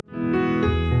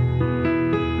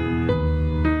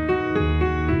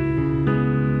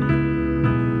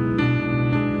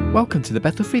Welcome to the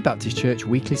Bethel Free Baptist Church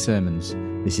weekly sermons.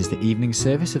 This is the evening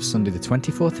service of Sunday the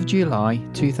 24th of July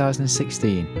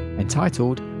 2016,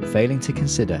 entitled Failing to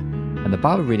Consider, and the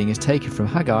Bible reading is taken from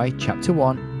Haggai chapter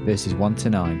 1 verses 1 to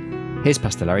 9. Here's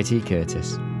Pastor Larry T.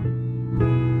 Curtis.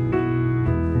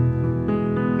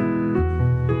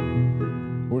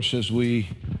 Of course, as we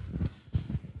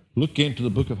look into the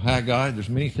book of Haggai, there's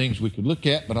many things we could look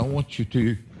at, but I want you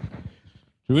to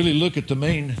really look at the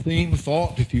main theme,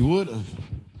 thought, if you would, of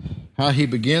how he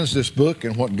begins this book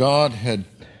and what God had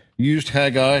used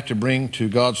Haggai to bring to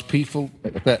God's people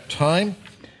at that time.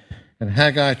 In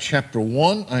Haggai chapter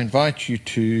 1, I invite you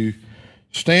to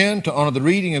stand to honor the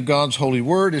reading of God's holy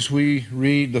word as we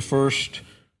read the first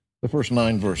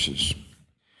 9 verses.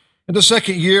 In the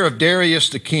second year of Darius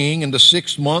the king, in the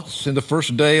 6th month, in the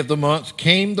first day of the month,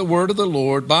 came the word of the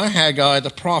Lord by Haggai the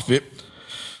prophet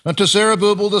unto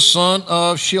Zerubbabel the son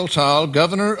of Shealtiel,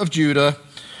 governor of Judah,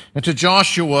 and to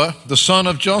Joshua the son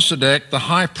of Josedech, the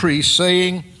high priest,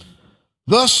 saying,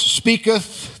 Thus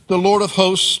speaketh the Lord of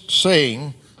hosts,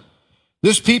 saying,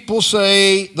 This people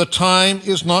say, the time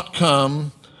is not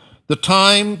come, the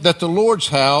time that the Lord's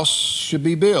house should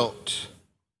be built.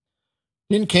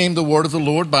 Then came the word of the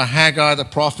Lord by Haggai the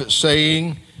prophet,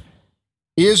 saying,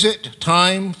 Is it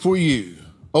time for you,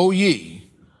 O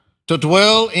ye, to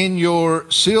dwell in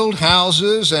your sealed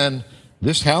houses, and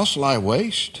this house lie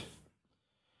waste?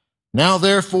 Now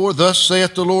therefore, thus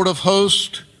saith the Lord of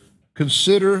hosts,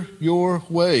 consider your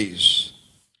ways.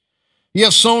 Ye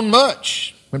have sown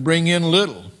much, and bring in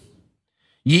little.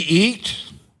 Ye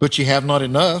eat, but ye have not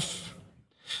enough.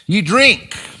 Ye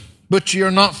drink, but ye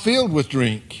are not filled with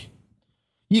drink.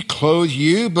 Ye clothe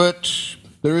you, but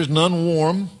there is none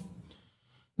warm.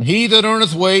 And he that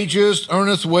earneth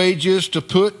wages to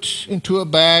put into a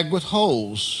bag with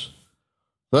holes.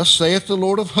 Thus saith the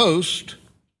Lord of hosts,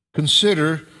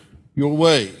 consider your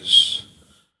ways.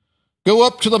 Go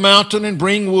up to the mountain and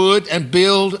bring wood and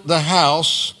build the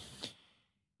house,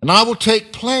 and I will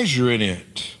take pleasure in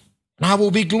it, and I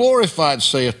will be glorified,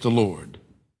 saith the Lord.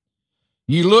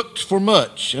 Ye looked for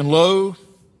much, and lo,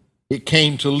 it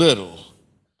came to little.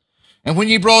 And when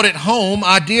ye brought it home,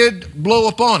 I did blow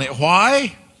upon it.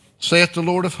 Why? Saith the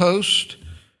Lord of hosts,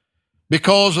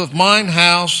 because of mine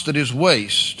house that is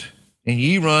waste, and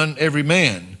ye run every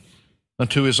man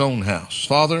unto his own house.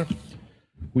 Father,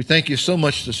 we thank you so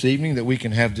much this evening that we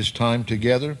can have this time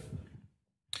together.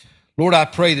 Lord, I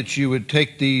pray that you would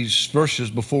take these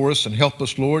verses before us and help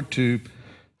us, Lord, to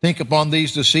think upon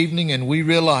these this evening. And we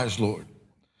realize, Lord,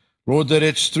 that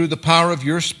it's through the power of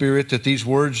your Spirit that these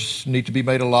words need to be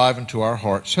made alive into our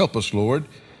hearts. Help us, Lord.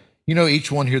 You know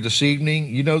each one here this evening.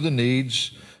 You know the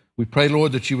needs. We pray,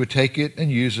 Lord, that you would take it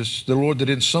and use us. The Lord, that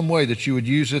in some way that you would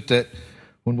use it, that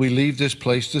when we leave this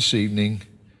place this evening,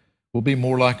 we'll be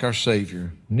more like our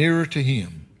Savior, nearer to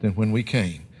him than when we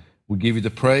came. We give you the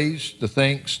praise, the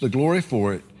thanks, the glory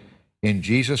for it. In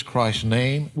Jesus Christ's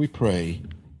name we pray.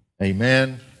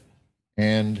 Amen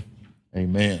and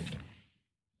amen.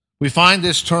 We find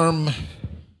this term,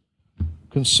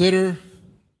 consider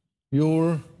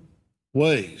your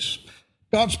ways.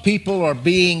 God's people are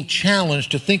being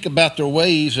challenged to think about their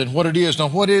ways and what it is. Now,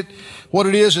 what it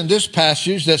is in this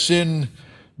passage that's in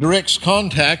direct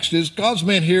context is God's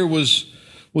man here was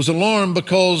alarmed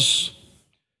because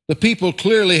the people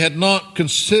clearly had not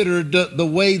considered the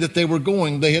way that they were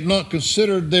going. They had not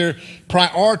considered their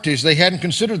priorities. They hadn't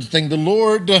considered the thing. The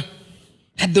Lord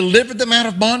had delivered them out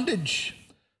of bondage.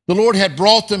 The Lord had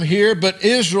brought them here, but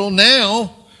Israel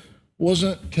now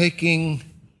wasn't taking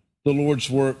the Lord's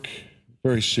work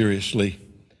very seriously.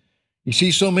 You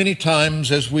see, so many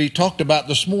times, as we talked about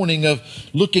this morning, of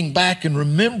looking back and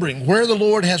remembering where the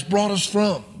Lord has brought us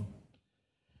from.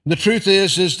 The truth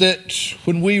is that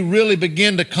when we really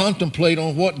begin to contemplate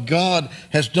on what God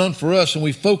has done for us and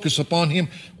we focus upon him,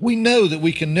 we know that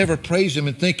we can never praise him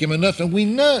and thank him enough, and we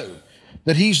know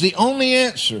that he's the only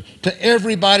answer to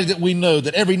everybody that we know,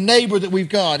 that every neighbor that we've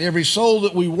got, every soul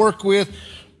that we work with,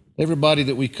 everybody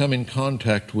that we come in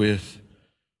contact with.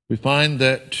 We find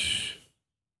that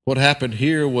what happened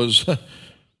here was, it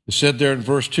said there in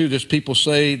verse 2, this people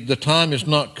say, the time is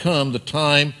not come, the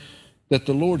time that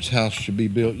the Lord's house should be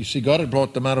built. You see, God had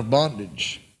brought them out of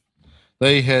bondage.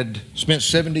 They had spent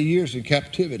 70 years in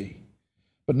captivity.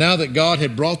 But now that God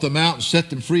had brought them out and set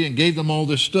them free and gave them all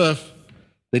this stuff,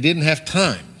 they didn't have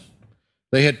time.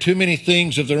 They had too many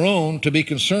things of their own to be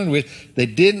concerned with. They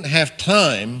didn't have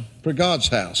time for God's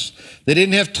house. They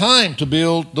didn't have time to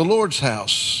build the Lord's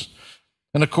house.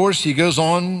 And of course, he goes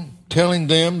on telling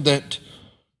them that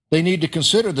they need to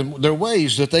consider their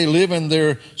ways, that they live in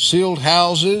their sealed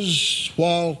houses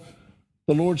while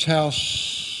the Lord's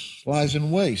house lies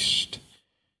in waste.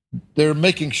 They're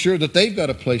making sure that they've got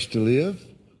a place to live,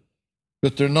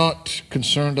 but they're not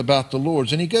concerned about the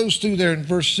Lord's. And he goes through there in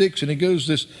verse 6, and he goes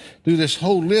through this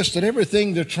whole list that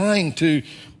everything they're trying to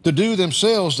do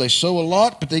themselves. They sow a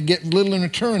lot, but they get little in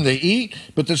return. They eat,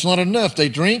 but there's not enough. They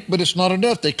drink, but it's not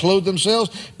enough. They clothe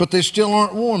themselves, but they still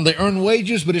aren't warm. They earn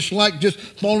wages, but it's like just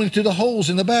falling through the holes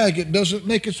in the bag. It doesn't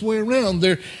make its way around.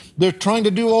 They're trying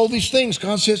to do all these things.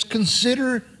 God says,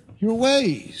 consider your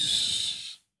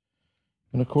ways.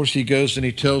 And of course, he goes and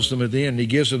he tells them at the end, he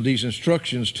gives them these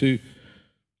instructions to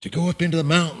go up into the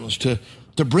mountains, to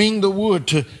bring the wood,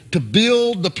 to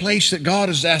build the place that God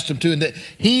has asked him to, and that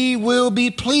he will be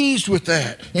pleased with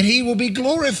that, and he will be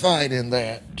glorified in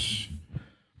that.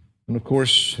 And of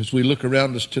course, as we look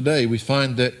around us today, we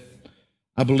find that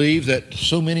I believe that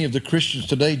so many of the Christians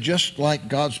today, just like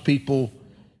God's people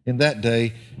in that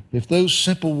day, if those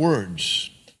simple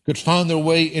words could find their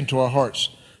way into our hearts,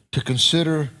 to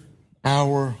consider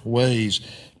our ways.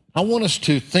 I want us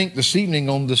to think this evening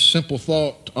on this simple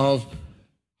thought of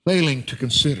failing to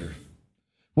consider.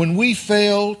 When we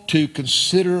fail to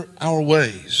consider our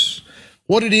ways,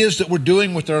 what it is that we're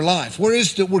doing with our life, where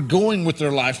is it that we're going with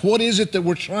our life, what is it that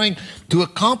we're trying to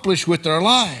accomplish with our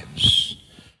lives,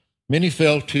 many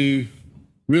fail to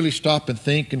really stop and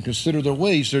think and consider their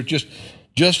ways. They're just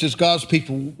as God's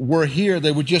people were here,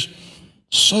 they were just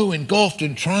so engulfed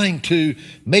in trying to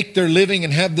make their living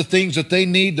and have the things that they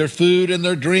need, their food and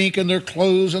their drink and their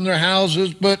clothes and their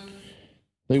houses, but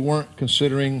they weren't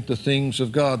considering the things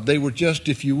of God. They were just,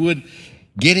 if you would,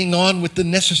 getting on with the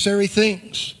necessary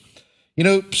things. You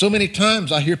know, so many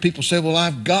times I hear people say, well,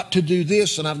 I've got to do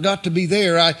this and I've got to be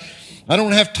there. I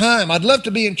don't have time. I'd love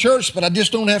to be in church, but I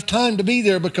just don't have time to be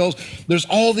there because there's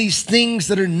all these things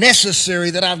that are necessary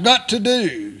that I've got to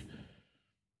do.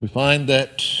 We find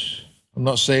that, I'm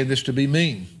not saying this to be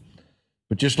mean,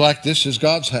 but just like this is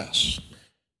God's house.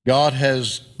 God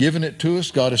has given it to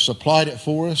us. God has supplied it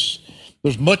for us.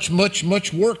 There's much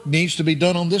work needs to be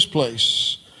done on this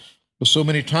place. But so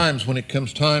many times when it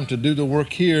comes time to do the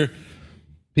work here,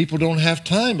 people don't have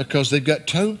time because they've got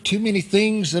too many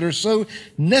things that are so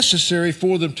necessary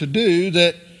for them to do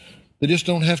that they just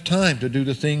don't have time to do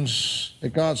the things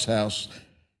at God's house.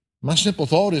 My simple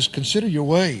thought is consider your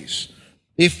ways.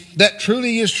 If that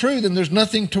truly is true, then there's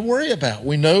nothing to worry about.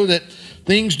 We know that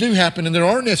things do happen and there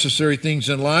are necessary things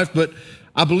in life, but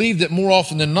I believe that more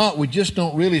often than not, we just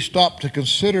don't really stop to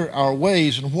consider our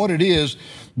ways and what it is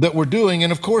that we're doing.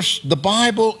 And of course, the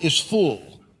Bible is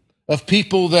full of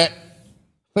people that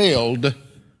failed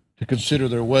to consider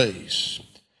their ways.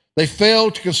 They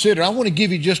failed to consider. I want to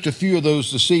give you just a few of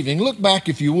those this evening. Look back,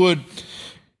 if you would,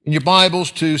 in your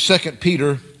Bibles to 2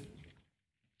 Peter.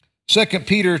 2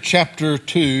 Peter chapter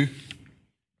 2.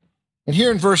 And here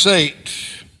in verse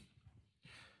 8,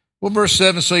 well, verse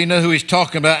 7, so you know who he's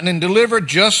talking about. And then delivered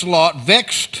just Lot,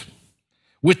 vexed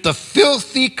with the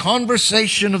filthy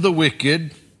conversation of the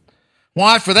wicked.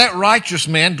 Why? For that righteous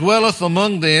man dwelleth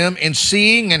among them in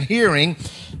seeing and hearing,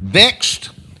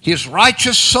 vexed his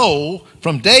righteous soul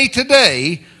from day to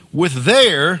day with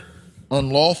their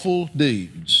unlawful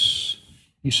deeds.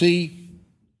 You see,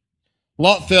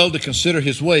 Lot failed to consider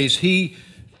his ways. He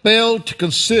failed to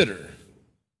consider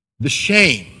the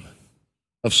shame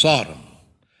of Sodom,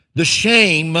 the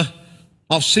shame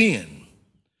of sin.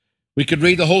 We could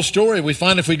read the whole story. We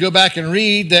find if we go back and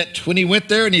read that when he went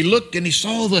there and he looked and he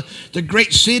saw the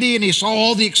great city and he saw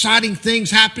all the exciting things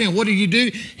happening, what did he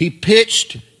do? He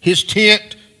pitched his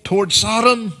tent toward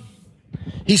Sodom.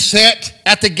 He sat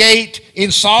at the gate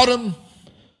in Sodom,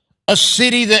 a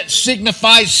city that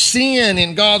signifies sin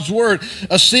in God's word,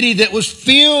 a city that was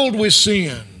filled with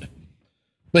sin.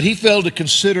 But he failed to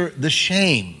consider the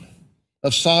shame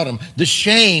of Sodom, the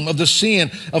shame of the sin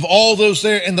of all those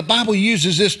there. And the Bible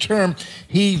uses this term,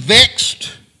 he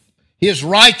vexed his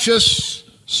righteous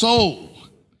soul.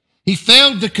 He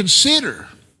failed to consider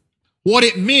what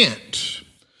it meant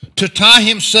to tie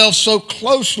himself so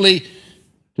closely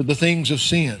to the things of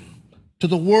sin, to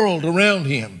the world around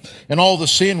him and all the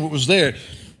sin that was there.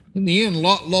 In the end,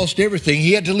 Lot lost everything.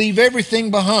 He had to leave everything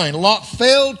behind. Lot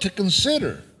failed to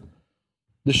consider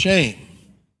the shame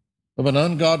of an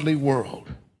ungodly world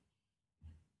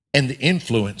and the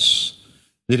influence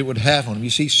that it would have on him. You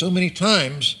see, so many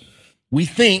times we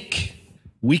think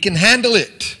we can handle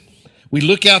it. We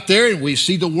look out there and we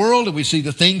see the world and we see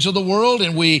the things of the world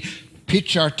and we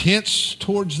pitch our tents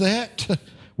towards that.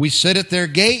 We sit at their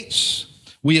gates.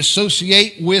 We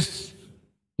associate with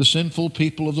the sinful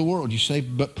people of the world. You say,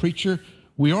 but preacher,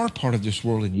 we are part of this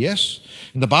world. And yes,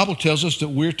 and the Bible tells us that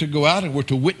we're to go out and we're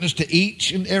to witness to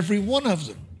each and every one of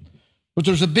them. But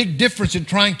there's a big difference in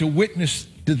trying to witness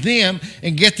to them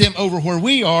and get them over where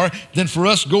we are than for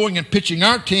us going and pitching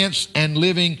our tents and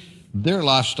living their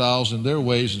lifestyles and their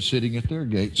ways and sitting at their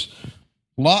gates.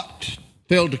 Lot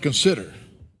failed to consider.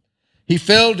 He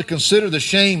failed to consider the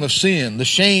shame of sin, the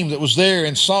shame that was there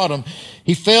in Sodom.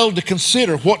 He failed to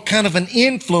consider what kind of an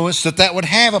influence that would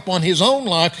have upon his own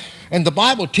life. And the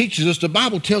Bible teaches us, the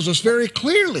Bible tells us very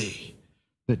clearly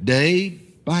that day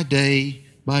by day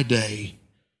by day,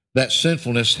 that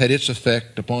sinfulness had its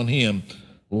effect upon him.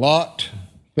 Lot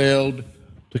failed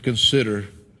to consider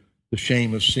the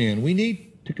shame of sin. We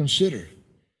need to consider.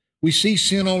 We see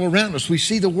sin all around us. We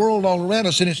see the world all around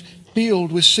us, and it's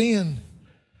filled with sin.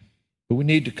 But we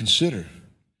need to consider.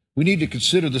 We need to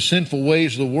consider the sinful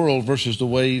ways of the world versus the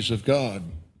ways of God.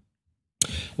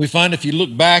 We find if you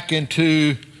look back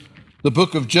into the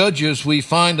book of Judges, we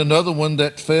find another one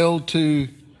that failed to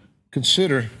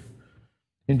consider.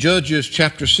 In Judges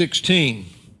chapter 16,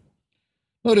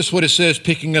 notice what it says,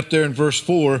 picking up there in verse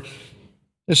 4.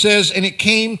 It says, "And it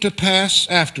came to pass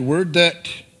afterward that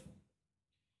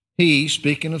he,"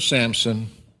 speaking of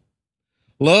Samson,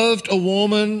 "loved a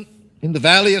woman in the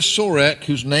valley of Sorek,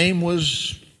 whose name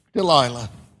was Delilah.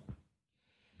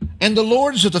 And the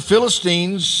lords of the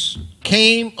Philistines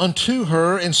came unto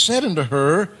her and said unto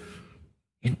her,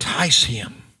 Entice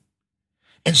him,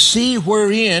 and see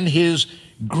wherein his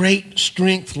great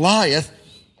strength lieth,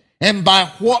 and by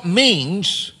what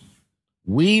means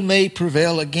we may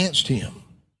prevail against him,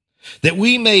 that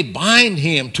we may bind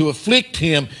him to afflict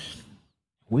him.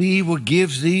 We will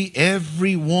give thee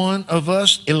every one of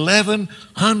us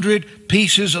 1,100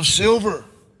 pieces of silver."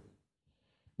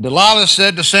 Delilah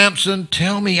said to Samson,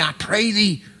 "Tell me, I pray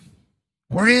thee,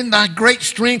 wherein thy great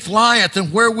strength lieth,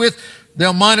 and wherewith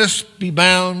thou mightest be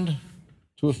bound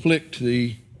to afflict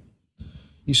thee."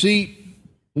 You see,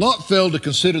 Lot failed to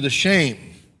consider the shame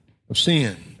of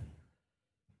sin,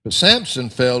 but Samson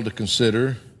failed to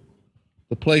consider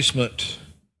the placement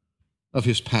of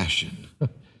his passion.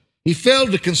 He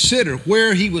failed to consider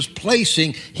where he was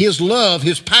placing his love,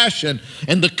 his passion,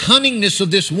 and the cunningness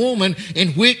of this woman in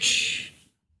which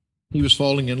he was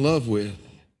falling in love with.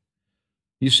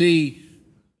 You see,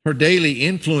 her daily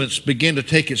influence began to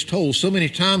take its toll. So many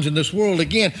times in this world,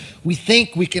 again, we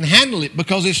think we can handle it,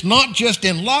 because it's not just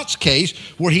in Lot's case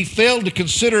where he failed to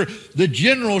consider the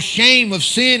general shame of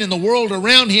sin in the world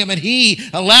around him, and he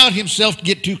allowed himself to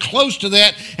get too close to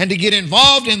that and to get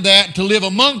involved in that, to live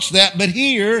amongst that. But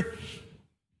here,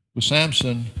 with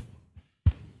Samson,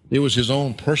 it was his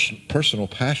own personal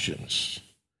passions.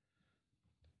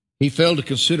 He failed to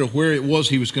consider where it was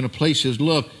he was going to place his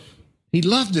love. He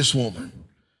loved this woman.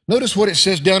 Notice what it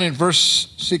says down in verse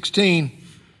 16.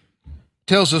 It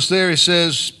tells us there, it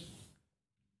says,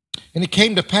 "And it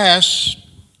came to pass,"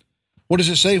 what does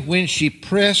it say? "When she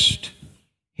pressed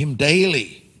him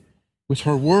daily with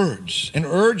her words and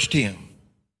urged him."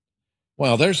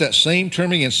 Wow, there's that same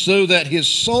term again. "So that his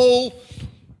soul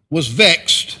was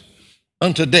vexed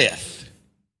unto death,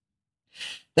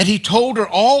 that he told her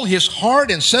all his heart,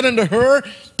 and said unto her,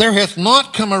 There hath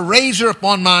not come a razor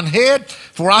upon mine head,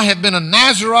 for I have been a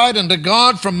Nazarite unto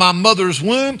God from my mother's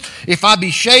womb. If I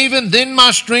be shaven, then my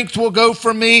strength will go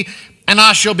from me, and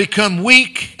I shall become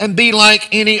weak and be like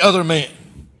any other man."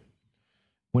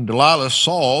 When Delilah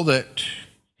saw that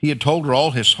he had told her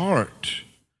all his heart,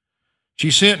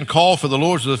 she sent and called for the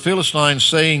lords of the Philistines,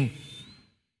 saying,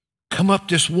 "Come up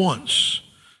this once,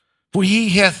 for he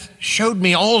hath showed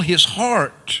me all his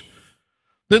heart."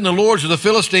 Then the lords of the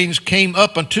Philistines came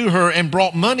up unto her and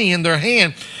brought money in their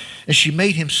hand, and she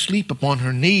made him sleep upon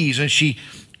her knees. And she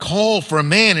called for a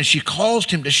man, and she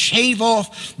caused him to shave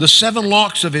off the 7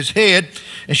 locks of his head,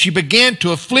 and she began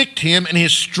to afflict him, and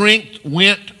his strength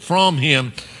went from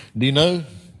him. Do you know?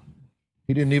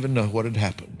 He didn't even know what had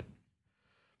happened.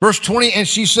 Verse 20, "And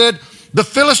she said, The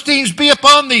Philistines be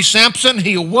upon thee, Samson."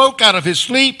 He awoke out of his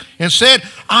sleep and said,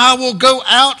 "I will go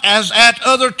out as at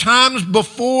other times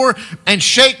before and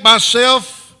shake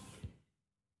myself."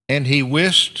 And he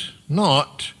wist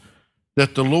not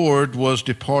that the Lord was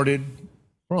departed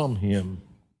from him.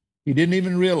 He didn't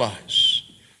even realize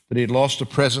that he had lost the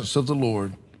presence of the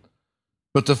Lord.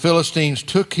 But the Philistines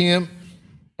took him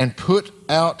and put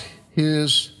out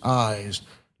his eyes,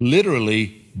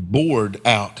 literally bored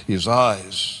out his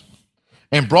eyes,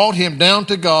 and brought him down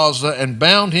to Gaza and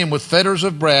bound him with fetters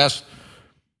of brass,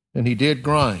 and he did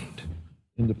grind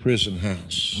in the prison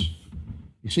house.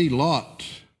 You see, Lot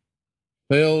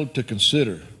failed to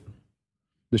consider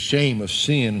the shame of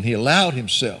sin, and he allowed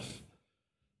himself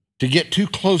to get too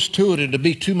close to it and to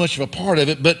be too much of a part of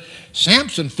it. But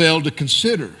Samson failed to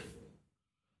consider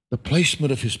the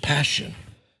placement of his passion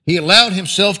He allowed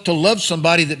himself to love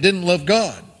somebody that didn't love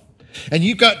God. And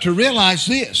you've got to realize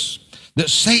this, that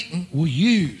Satan will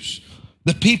use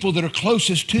the people that are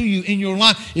closest to you in your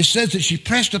life. It says that she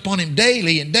pressed upon him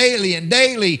daily and daily and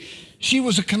daily. She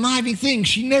was a conniving thing.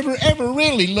 She never, ever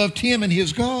really loved him and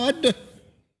his God,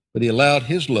 but he allowed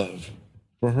his love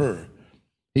for her.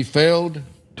 He failed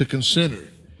to consider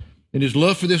in his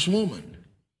love for this woman.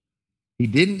 He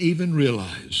didn't even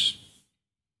realize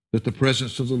that the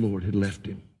presence of the Lord had left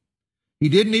him. He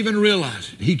didn't even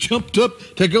realize it. He jumped up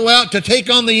to go out to take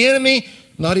on the enemy,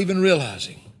 not even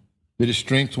realizing that his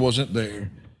strength wasn't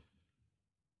there.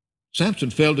 Samson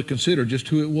failed to consider just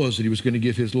who it was that he was going to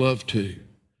give his love to.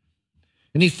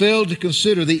 And he failed to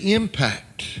consider the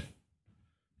impact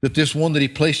that this one that he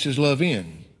placed his love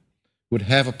in would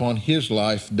have upon his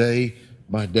life day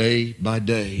by day by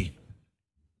day.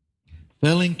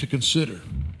 Failing to consider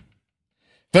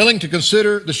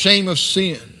the shame of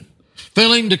sin,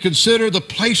 failing to consider the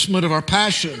placement of our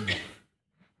passion.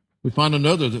 We find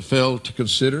another that failed to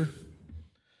consider.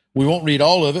 We won't read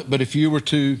all of it, but if you were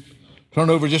to turn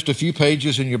over just a few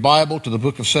pages in your Bible to the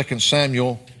book of 2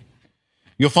 Samuel,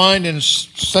 you'll find in 2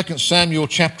 Samuel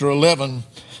chapter 11,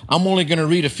 I'm only going to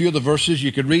read a few of the verses.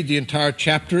 You could read the entire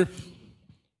chapter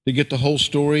to get the whole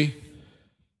story.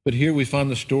 But here we find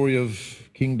the story of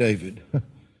King David,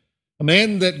 a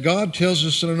man that God tells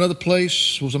us in another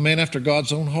place was a man after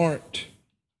God's own heart.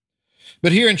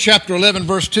 But here in chapter 11,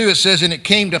 verse 2, it says, "And it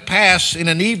came to pass in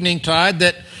an eventide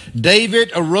that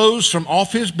David arose from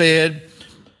off his bed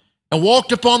and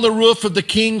walked upon the roof of the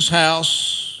king's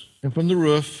house. And from the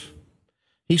roof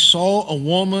he saw a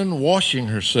woman washing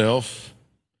herself,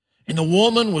 and the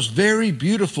woman was very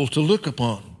beautiful to look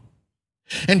upon.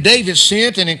 And David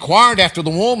sent and inquired after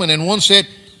the woman, and one said,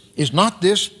 'Is not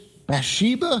this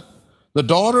Bathsheba, the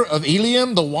daughter of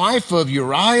Eliam, the wife of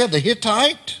Uriah the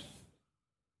Hittite?'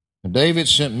 And David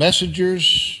sent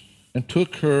messengers and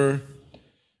took her.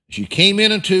 She came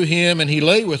in unto him, and he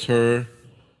lay with her,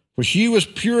 for she was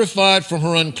purified from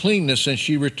her uncleanness, and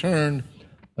she returned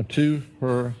unto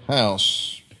her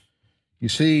house." You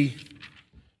see,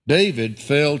 David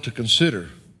failed to consider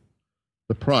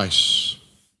the price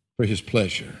for his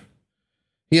pleasure.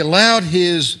 He allowed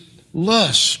his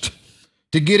lust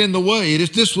to get in the way.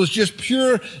 This was just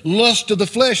pure lust of the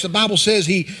flesh. The Bible says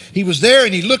he was there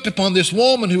and he looked upon this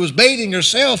woman who was bathing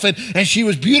herself, and she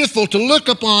was beautiful to look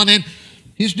upon, and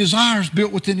his desires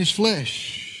built within his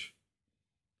flesh.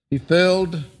 He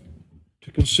failed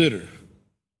to consider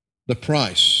the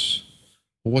price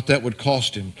of what that would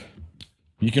cost him.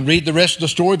 You can read the rest of the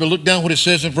story, but look down what it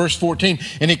says in verse 14.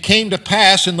 "And it came to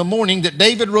pass in the morning that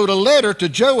David wrote a letter to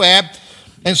Joab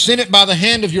and sent it by the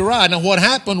hand of Uriah." Now what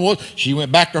happened was she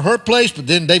went back to her place, but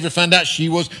then David found out she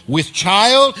was with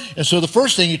child. And so the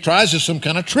first thing he tries is some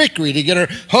kind of trickery to get her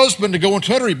husband to go and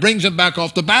tell her. He brings him back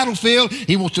off the battlefield.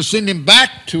 He wants to send him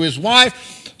back to his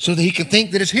wife so that he can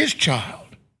think that it's his child.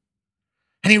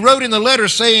 And he wrote in the letter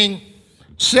saying,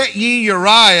 "Set ye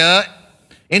Uriah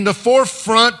in the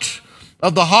forefront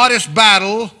of the hottest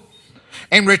battle,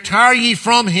 and retire ye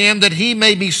from him, that he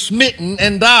may be smitten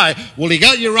and die." Well, he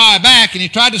got Uriah back, and he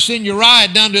tried to send Uriah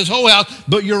down to his whole house.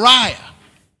 But Uriah,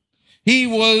 he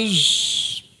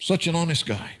was such an honest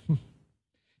guy.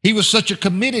 He was such a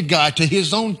committed guy to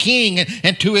his own king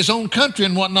and to his own country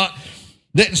and whatnot,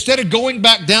 that instead of going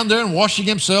back down there and washing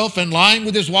himself and lying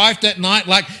with his wife that night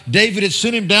like David had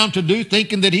sent him down to do,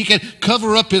 thinking that he could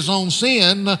cover up his own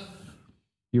sin,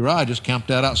 Uriah just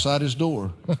camped out outside his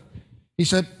door. He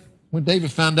said, when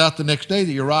David found out the next day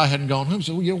that Uriah hadn't gone home, he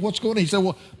said, "Well, what's going on?" He said,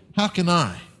 "Well, how can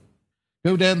I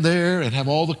go down there and have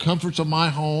all the comforts of my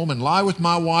home and lie with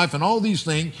my wife and all these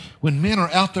things when men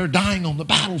are out there dying on the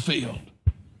battlefield?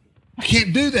 I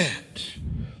can't do that."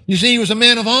 You see, he was a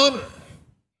man of honor.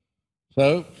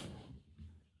 So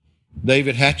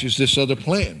David hatches this other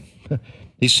plan.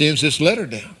 He sends this letter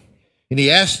down. And he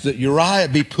asked that Uriah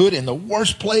be put in the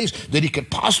worst place that he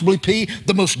could possibly be,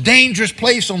 the most dangerous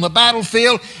place on the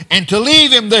battlefield, and to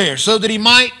leave him there so that he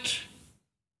might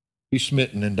be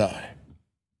smitten and die.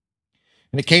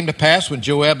 And it came to pass when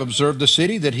Joab observed the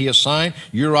city that he assigned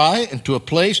Uriah into a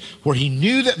place where he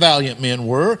knew that valiant men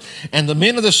were. And the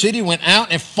men of the city went out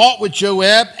and fought with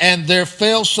Joab, and there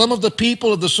fell some of the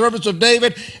people of the servants of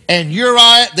David, and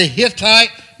Uriah the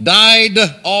Hittite died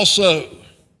also.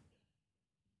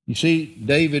 You see,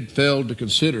 David failed to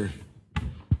consider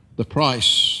the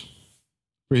price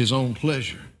for his own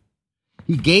pleasure.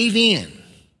 He gave in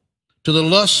to the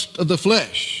lust of the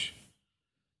flesh.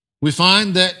 We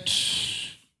find that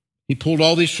he pulled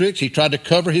all these tricks. He tried to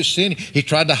cover his sin. He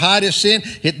tried to hide his sin.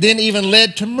 It then even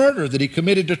led to murder that he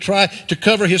committed to try to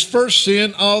cover his first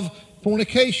sin of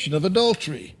fornication, of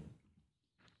adultery.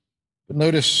 But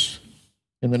notice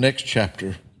in the next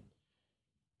chapter,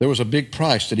 there was a big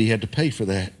price that he had to pay for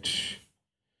that.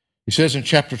 He says in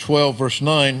chapter 12, verse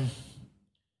 9,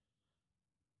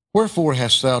 "Wherefore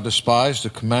hast thou despised the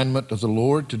commandment of the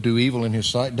Lord to do evil in his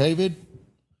sight?" David,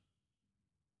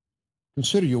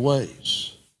 consider your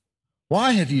ways.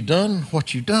 Why have you done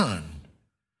what you've done?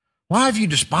 Why have you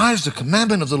despised the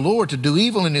commandment of the Lord to do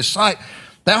evil in his sight?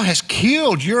 Thou hast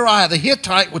killed Uriah the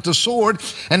Hittite with the sword,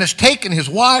 and hast taken his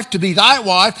wife to be thy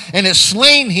wife, and hast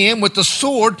slain him with the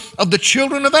sword of the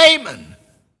children of Ammon.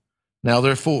 Now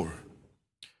therefore,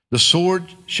 the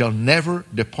sword shall never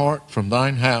depart from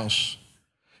thine house,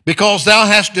 because thou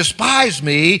hast despised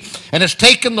me, and hast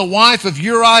taken the wife of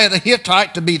Uriah the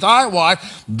Hittite to be thy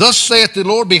wife. Thus saith the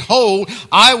Lord, Behold,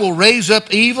 I will raise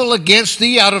up evil against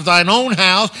thee out of thine own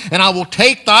house, and I will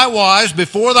take thy wives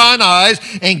before thine eyes,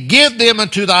 and give them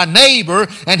unto thy neighbor,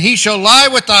 and he shall lie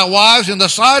with thy wives in the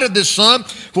sight of the sun.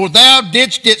 For thou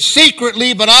didst it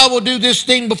secretly, but I will do this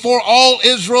thing before all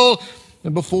Israel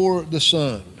and before the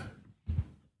sun.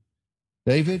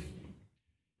 David,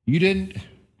 you didn't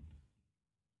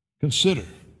consider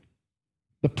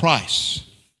the price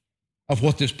of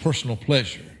what this personal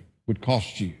pleasure would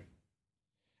cost you.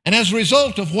 And as a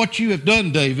result of what you have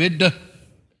done, David,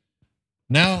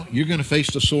 now you're going to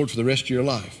face the sword for the rest of your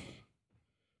life.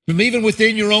 From even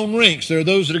within your own ranks, there are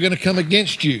those that are going to come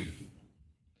against you.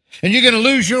 And you're going to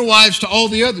lose your wives to all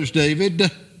the others, David.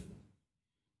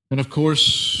 And of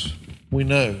course, we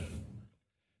know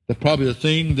that probably the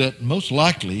thing that most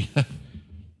likely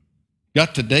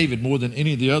got to David more than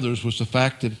any of the others was the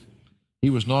fact that he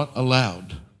was not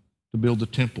allowed to build the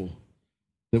temple.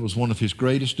 That was one of his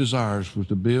greatest desires, was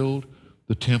to build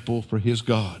the temple for his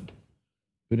God.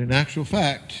 But in actual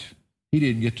fact, he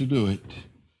didn't get to do it.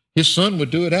 His son would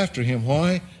do it after him.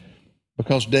 Why?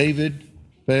 Because David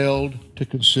failed to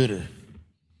consider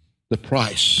the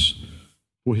price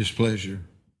for his pleasure.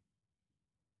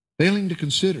 Failing to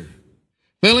consider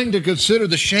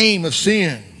the shame of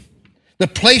sin, the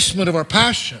placement of our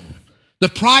passion, the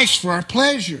price for our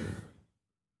pleasure.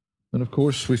 And of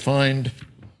course, we find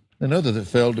another that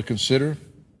failed to consider.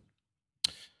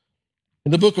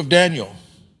 In the book of Daniel,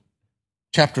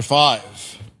 chapter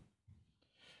 5,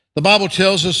 the Bible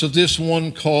tells us of this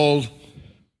one called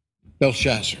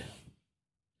Belshazzar.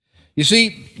 You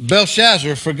see,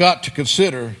 Belshazzar forgot to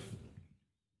consider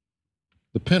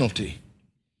the penalty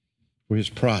for his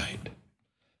pride.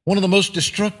 One of the most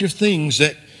destructive things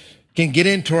that can get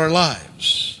into our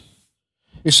lives.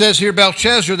 It says here,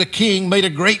 Belshazzar the king made a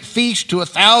great feast to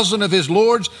 1,000 of his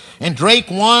lords and drank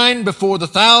wine before the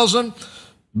 1,000.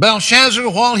 Belshazzar,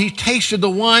 while he tasted the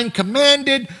wine,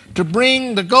 commanded to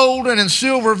bring the golden and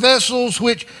silver vessels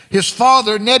which his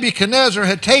father Nebuchadnezzar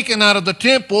had taken out of the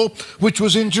temple which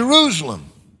was in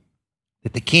Jerusalem,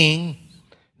 that the king,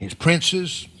 his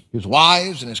princes, his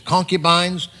wives, and his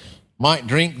concubines might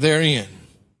drink therein.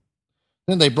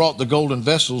 Then they brought the golden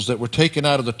vessels that were taken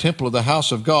out of the temple of the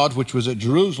house of God, which was at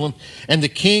Jerusalem, and the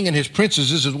king and his princes,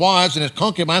 his wives, and his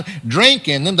concubines drank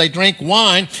in them. They drank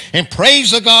wine and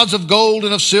praised the gods of gold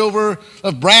and of silver,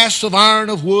 of brass, of iron,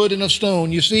 of wood, and of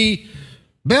stone. You see,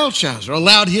 Belshazzar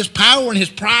allowed his power and his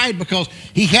pride because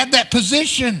he had that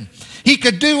position. He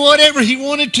could do whatever he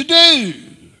wanted to do.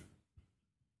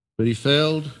 But he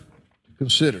failed to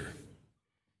consider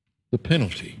the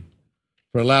penalty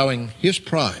for allowing his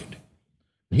pride,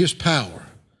 his power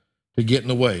to get in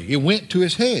the way. It went to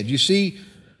his head. You see,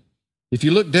 if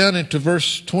you look down into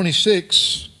verse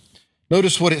 26,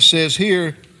 notice what it says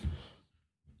here.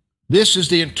 This is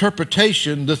the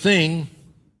interpretation, the thing,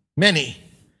 many.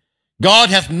 God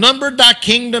hath numbered thy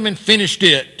kingdom and finished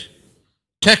it.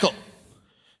 Tekel.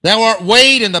 Thou art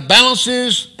weighed in the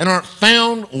balances and art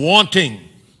found wanting.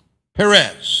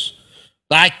 Perez.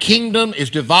 Thy kingdom is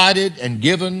divided and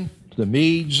given to the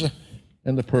Medes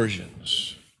and the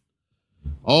Persians.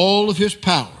 All of his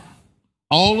power,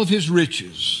 all of his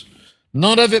riches,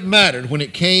 none of it mattered when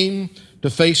it came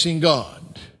to facing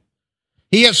God.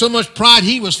 He had so much pride,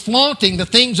 he was flaunting the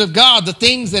things of God, the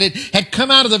things that had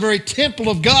come out of the very temple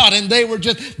of God, and they were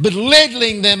just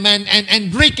belittling them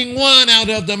and drinking wine out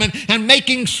of them and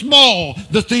making small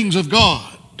the things of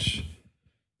God.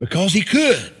 Because he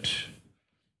could.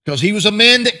 Because he was a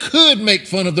man that could make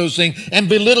fun of those things and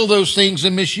belittle those things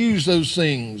and misuse those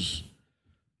things.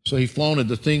 So he flaunted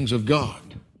the things of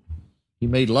God. He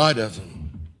made light of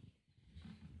them.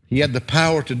 He had the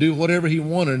power to do whatever he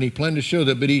wanted, and he planned to show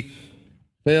that, but he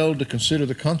failed to consider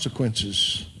the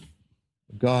consequences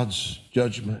of God's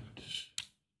judgment.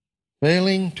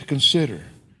 Failing to consider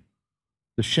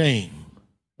the shame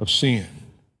of sin.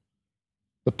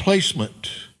 the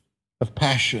placement of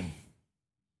passion,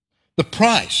 the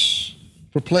price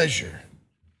for pleasure,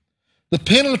 the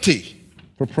penalty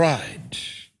for pride.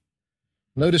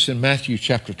 Notice in Matthew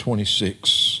chapter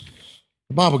 26,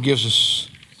 the Bible gives us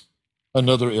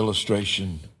another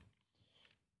illustration.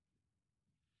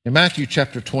 In Matthew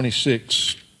chapter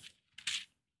 26,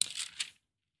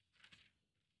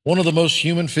 one of the most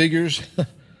human figures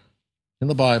in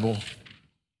the Bible,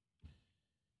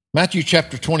 Matthew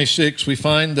chapter 26, we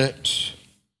find that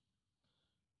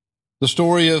the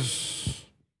story of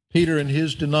Peter and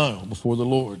his denial before the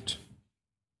Lord.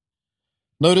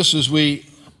 Notice as we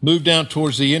move down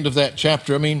towards the end of that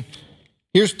chapter,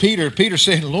 here's Peter. Peter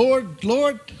saying, Lord,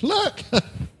 Lord, look,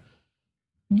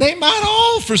 they might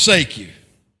all forsake you,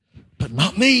 but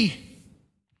not me.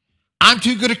 I'm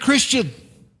too good a Christian.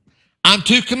 I'm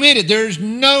too committed. There's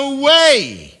no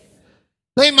way.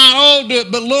 They might all do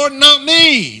it, but Lord, not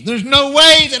me. There's no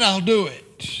way that I'll do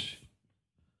it.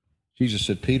 Jesus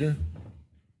said, Peter,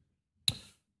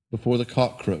 before the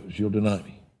cock crows, you'll deny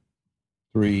me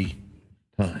 3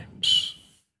 times.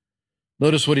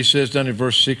 Notice what he says down in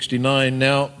verse 69.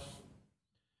 Now,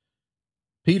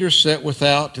 Peter sat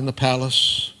without in the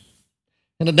palace,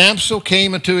 and a damsel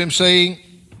came unto him, saying,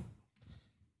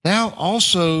 Thou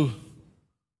also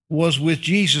was with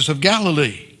Jesus of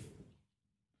Galilee.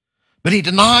 But he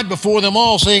denied before them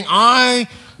all, saying, I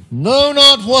know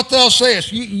not what thou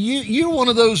sayest. You're one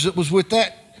of those that was with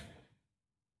that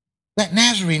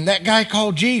Nazarene, that guy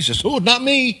called Jesus. Oh, not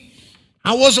me.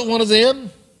 I wasn't one of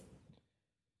them.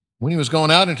 When he was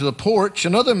going out into the porch,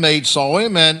 another maid saw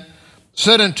him and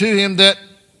said unto him that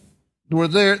were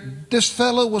there, This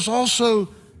fellow was also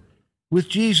with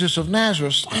Jesus of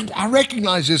Nazareth. I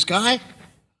recognize this guy.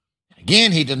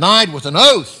 Again, he denied with an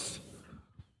oath,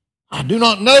 I do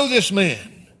not know this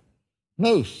man. An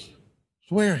oath,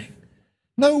 swearing.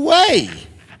 No way.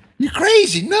 You're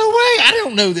crazy. No way. I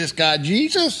don't know this guy,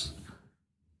 Jesus.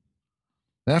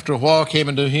 After a while came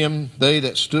unto him they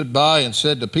that stood by and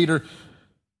said to Peter,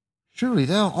 Surely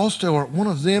thou also art one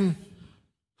of them,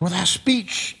 for thy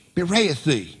speech bewrayeth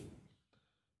thee.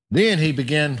 Then he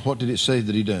began, what did it say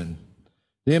that he done?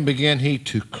 Then began he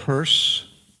to curse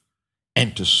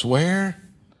and to swear,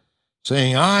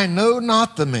 saying, I know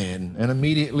not the man. And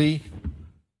immediately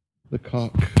the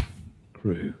cock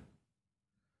crew.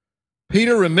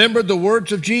 Peter remembered the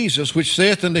words of Jesus, which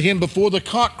saith unto him before the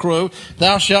cock crow,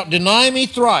 Thou shalt deny me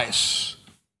thrice.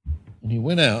 And he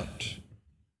went out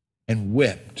and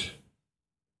wept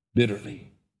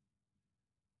bitterly.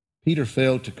 Peter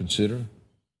failed to consider.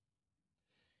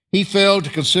 He failed to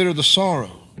consider the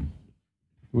sorrow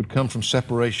that would come from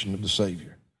separation of the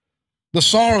Savior. The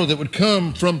sorrow that would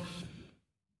come from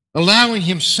allowing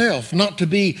himself not to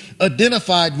be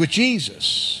identified with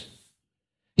Jesus.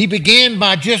 He began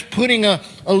by just putting a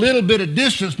little bit of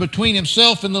distance between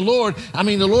himself and the Lord.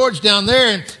 The Lord's down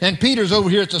there and Peter's over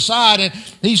here at the side, and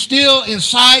he's still in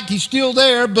sight, he's still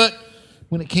there, but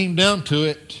when it came down to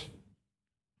it,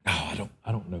 I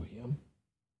don't know him.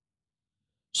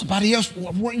 Somebody else,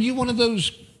 weren't you one of those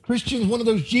Christians, one of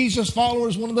those Jesus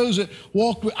followers, one of those that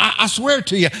walk with, I swear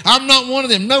to you, I'm not one of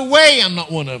them. No way I'm not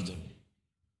one of them.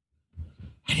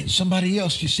 And somebody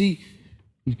else, you see,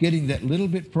 he's getting that little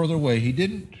bit further away. He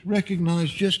didn't recognize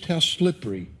just how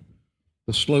slippery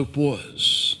the slope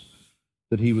was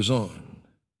that he was on.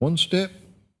 One step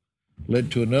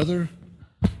led to another,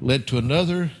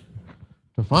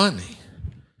 and finally,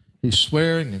 he's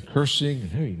swearing and cursing,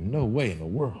 and there ain't no way in the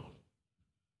world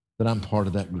that I'm part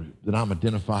of that group, that I'm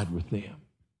identified with them.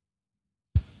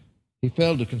 He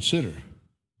failed to consider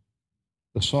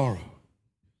the sorrow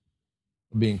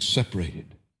of being separated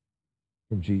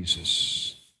from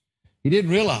Jesus. He didn't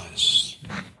realize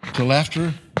until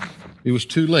after it was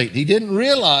too late. He didn't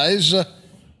realize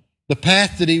the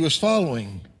path that he was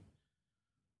following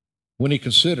when he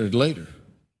considered later.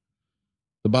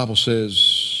 The Bible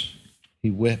says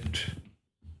he wept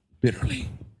bitterly.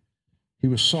 He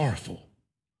was sorrowful.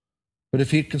 But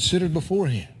if he had considered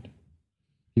beforehand,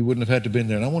 he wouldn't have had to been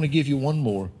there. And I want to give you one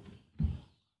more.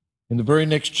 In the very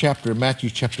next chapter, Matthew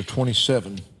chapter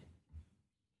 27,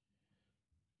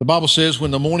 the Bible says,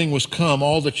 when the morning was come,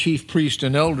 all the chief priests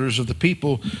and elders of the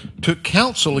people took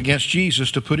counsel against Jesus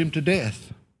to put him to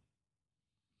death.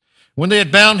 When they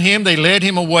had bound him, they led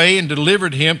him away and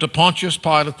delivered him to Pontius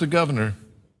Pilate the governor.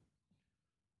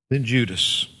 Then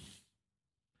Judas,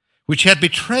 which had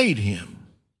betrayed him,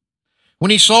 when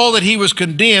he saw that he was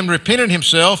condemned, repented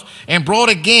himself and brought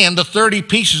again the 30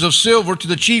 pieces of silver to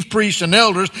the chief priests and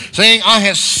elders, saying, I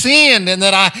have sinned and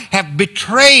that I have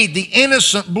betrayed the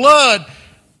innocent blood.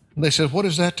 And they said, what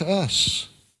is that to us?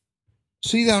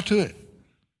 See thou to it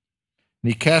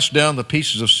And he cast down the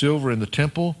pieces of silver in the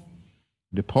temple,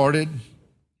 departed,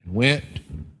 and went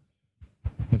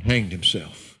and hanged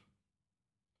himself.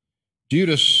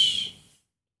 Judas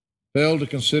failed to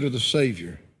consider the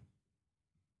Savior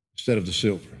instead of the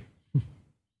silver.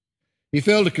 He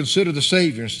failed to consider the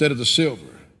Savior instead of the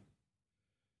silver.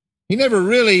 He never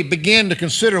really began to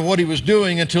consider what he was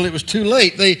doing until it was too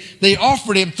late. They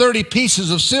offered him 30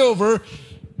 pieces of silver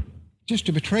just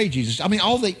to betray Jesus. I mean,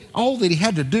 all that he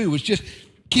had to do was just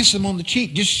kiss him on the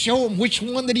cheek, just show him which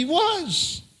one that he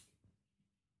was.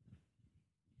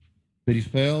 But he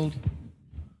failed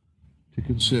to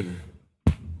consider.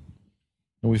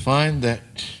 And we find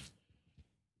that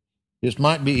it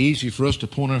might be easy for us to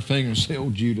point our finger and say, "Oh,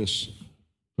 Judas,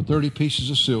 for 30 pieces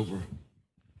of silver."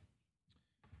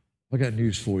 I got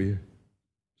news for you.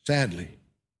 Sadly,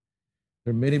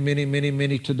 there are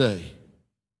many today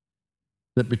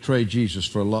that betray Jesus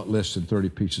for a lot less than 30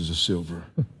 pieces of silver.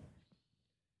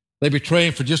 They betray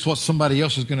him for just what somebody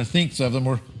else is going to think of them,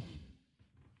 or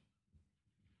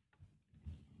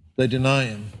they deny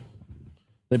him.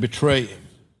 They betray him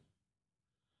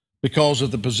because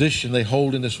of the position they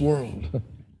hold in this world,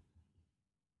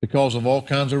 because of all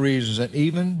kinds of reasons, and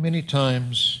even many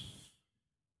times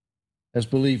as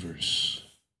believers.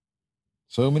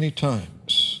 So many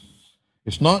times.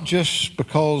 It's not just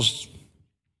because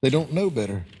they don't know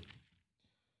better.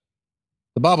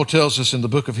 The Bible tells us in the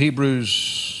book of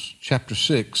Hebrews chapter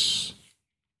 6,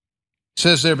 it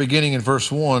says there beginning in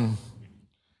verse 1,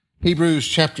 Hebrews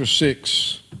chapter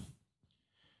 6,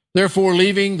 "Therefore,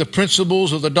 leaving the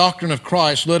principles of the doctrine of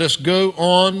Christ, let us go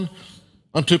on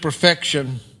unto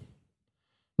perfection,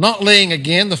 not laying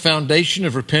again the foundation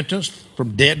of repentance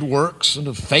from dead works and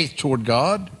of faith toward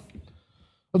God,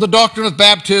 of the doctrine of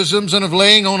baptisms and of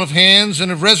laying on of hands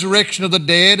and of resurrection of the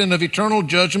dead and of eternal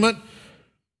judgment.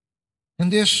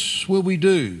 And this will we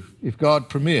do, if God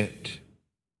permit.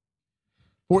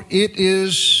 For it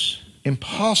is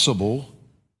impossible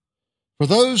for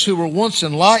those who were once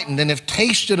enlightened and have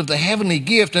tasted of the heavenly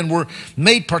gift and were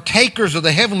made partakers of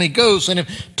the heavenly ghost and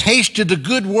have tasted the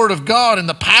good word of God and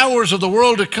the powers of the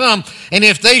world to come, and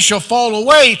if they shall fall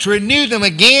away, to renew them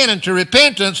again unto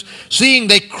repentance, seeing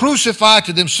they crucify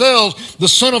to themselves the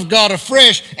Son of God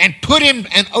afresh and put him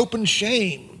an open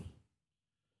shame.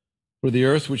 For the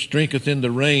earth which drinketh in the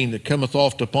rain that cometh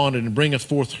oft upon it and bringeth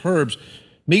forth herbs,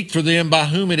 meet for them by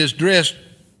whom it is dressed,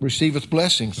 receiveth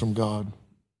blessings from God.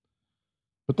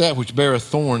 But that which beareth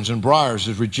thorns and briars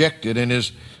is rejected, and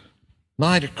is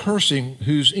nigh to cursing,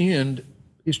 whose end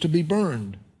is to be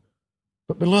burned.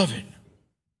 But, beloved,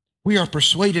 we are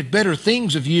persuaded better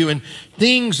things of you, and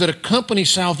things that accompany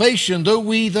salvation, though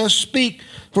we thus speak.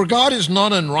 For God is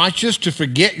not unrighteous to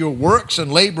forget your works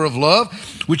and labor of love,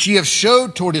 which ye have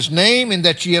showed toward his name, and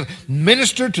that ye have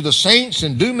ministered to the saints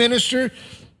and do minister.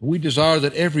 We desire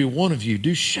that every one of you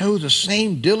do show the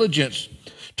same diligence,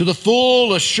 to the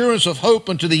full assurance of hope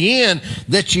unto the end,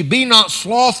 that ye be not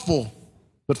slothful,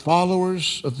 but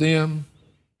followers of them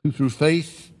who through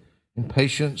faith and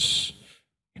patience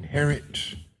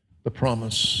inherit the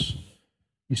promise.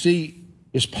 You see,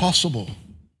 it's possible.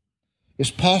 It's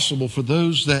possible for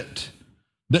those that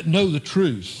know the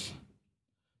truth,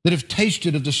 that have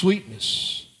tasted of the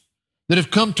sweetness, that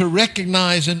have come to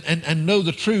recognize and know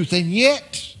the truth, and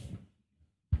yet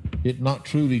it not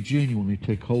truly, genuinely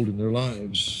take hold in their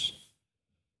lives.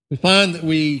 We find that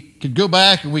we could go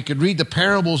back and we could read the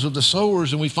parables of the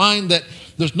sowers, and we find that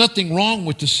there's nothing wrong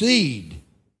with the seed.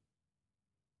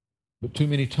 But too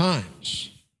many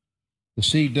times, the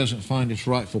seed doesn't find its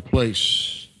rightful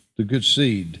place, the good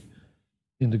seed,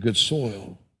 in the good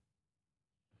soil.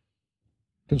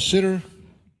 Consider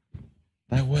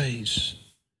thy ways.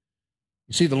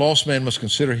 You see, the lost man must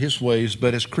consider his ways,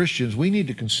 but as Christians, we need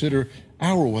to consider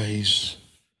our ways.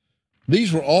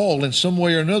 These were all, in some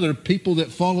way or another, people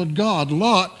that followed God.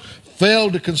 Lot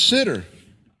failed to consider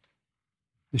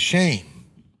the shame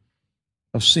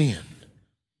of sin,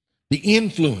 the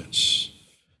influence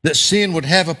that sin would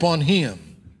have upon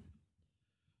him.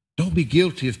 Don't be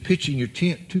guilty of pitching your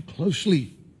tent too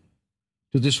closely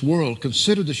to this world.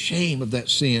 Consider the shame of that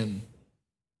sin.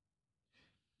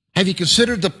 Have you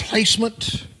considered the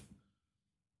placement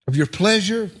of your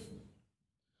pleasure?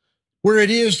 Where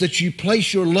it is that you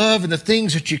place your love and the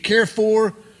things that you care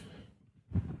for?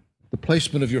 The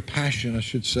placement of your passion, I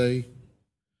should say.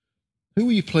 Who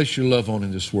will you place your love on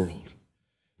in this world?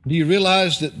 Do you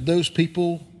realize that those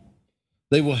people,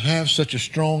 they will have such a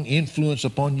strong influence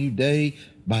upon you day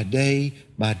by day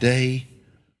by day?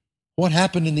 What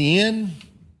happened in the end?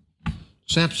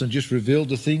 Samson just revealed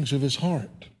the things of his heart,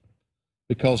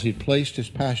 because he placed his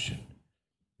passion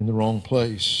in the wrong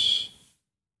place.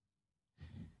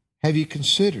 Have you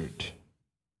considered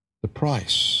the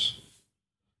price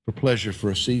for pleasure for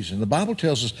a season? The Bible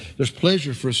tells us there's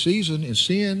pleasure for a season in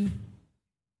sin.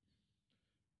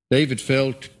 David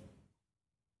failed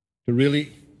to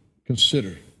really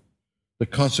consider the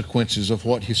consequences of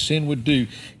what his sin would do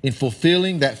in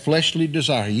fulfilling that fleshly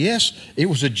desire. Yes, it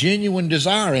was a genuine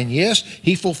desire, and yes,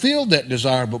 he fulfilled that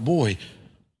desire, but boy,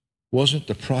 wasn't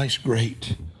the price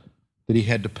great that he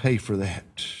had to pay for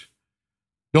that?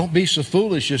 Don't be so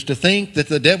foolish as to think that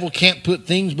the devil can't put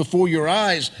things before your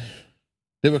eyes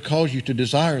that would cause you to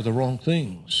desire the wrong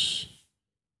things.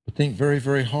 But think very,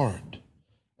 very hard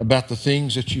about the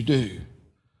things that you do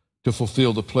to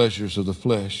fulfill the pleasures of the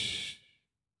flesh.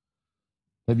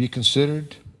 Have you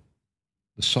considered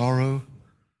the sorrow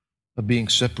of being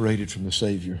separated from the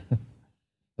Savior,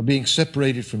 of being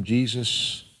separated from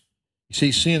Jesus? You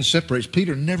see, sin separates.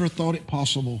 Peter never thought it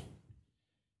possible.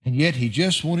 And yet he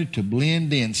just wanted to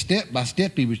blend in. Step by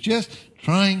step, he was just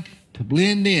trying to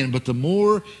blend in. But the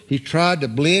more he tried to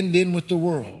blend in with the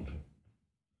world,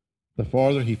 the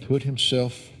farther he put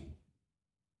himself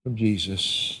from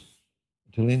Jesus,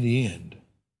 until in the end,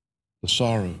 the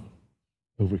sorrow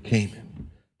overcame him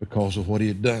because of what he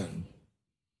had done.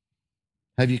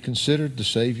 Have you considered the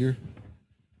Savior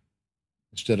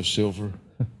instead of silver?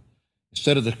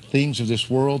 Instead of the things of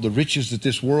this world, the riches that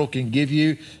this world can give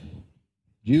you?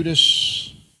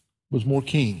 Judas was more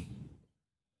keen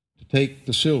to take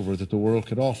the silver that the world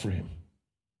could offer him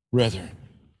rather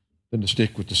than to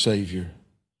stick with the Savior.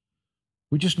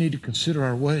 We just need to consider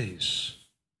our ways.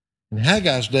 In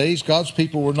Haggai's days, God's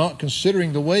people were not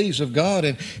considering the ways of God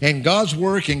and God's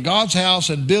work in God's house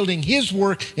and building His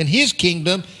work in His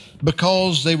kingdom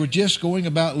because they were just going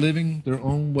about living their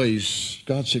own ways.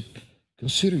 God said,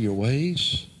 consider your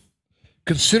ways.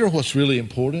 Consider what's really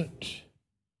important.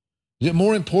 Is it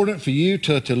more important for you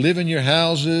to live in your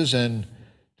houses and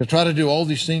to try to do all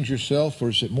these things yourself, or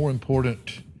is it more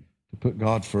important to put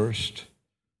God first,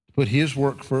 to put His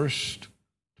work first,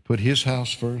 to put His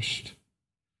house first?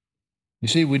 You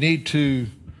see, we need to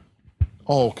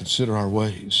all consider our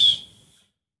ways,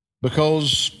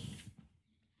 because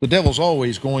the devil's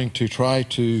always going to try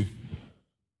to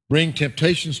bring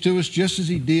temptations to us, just as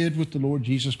he did with the Lord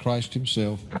Jesus Christ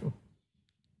Himself.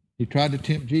 He tried to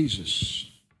tempt Jesus.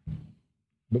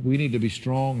 But we need to be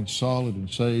strong and solid and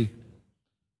say,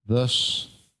 thus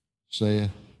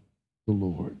saith the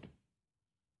Lord.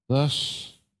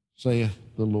 Thus saith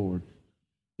the Lord.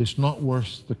 It's not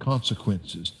worth the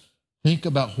consequences. Think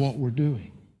about what we're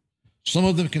doing. Some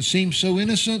of them can seem so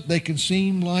innocent, they can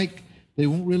seem like they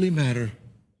won't really matter,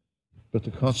 but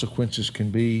the consequences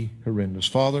can be horrendous.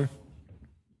 Father,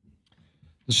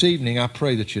 this evening I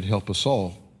pray that You'd help us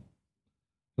all.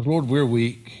 Because, Lord, we're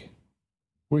weak,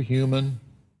 we're human.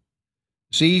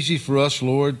 It's easy for us,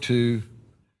 Lord, to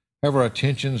have our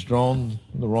attentions drawn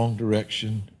in the wrong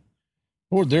direction.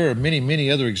 Lord, there are many, many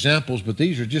other examples, but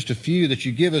these are just a few that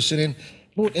You give us. And in,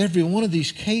 Lord, every one of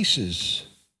these cases,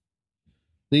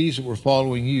 these that were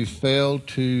following You failed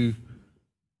to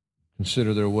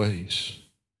consider their ways.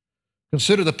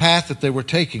 Consider the path that they were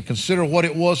taking. Consider what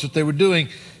it was that they were doing.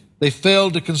 They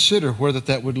failed to consider where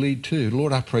that would lead to.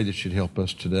 Lord, I pray that You'd help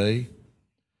us today.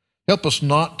 Help us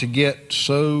not to get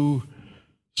so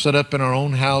set up in our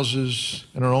own houses,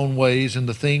 in our own ways, and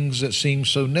the things that seem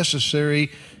so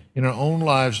necessary in our own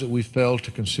lives that we fail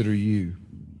to consider You,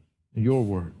 Your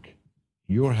work,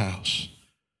 Your house,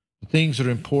 the things that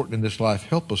are important in this life.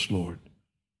 Help us, Lord.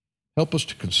 Help us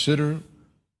to consider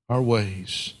our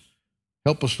ways.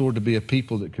 Help us, Lord, to be a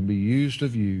people that can be used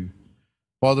of You.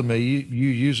 Father, may you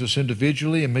use us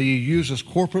individually, and may You use us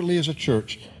corporately as a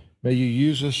church. May You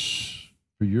use us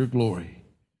for Your glory.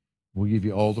 We'll give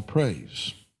You all the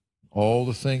praise, all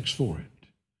the thanks for it.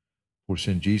 For it's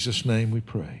in Jesus' name we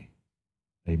pray.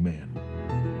 Amen.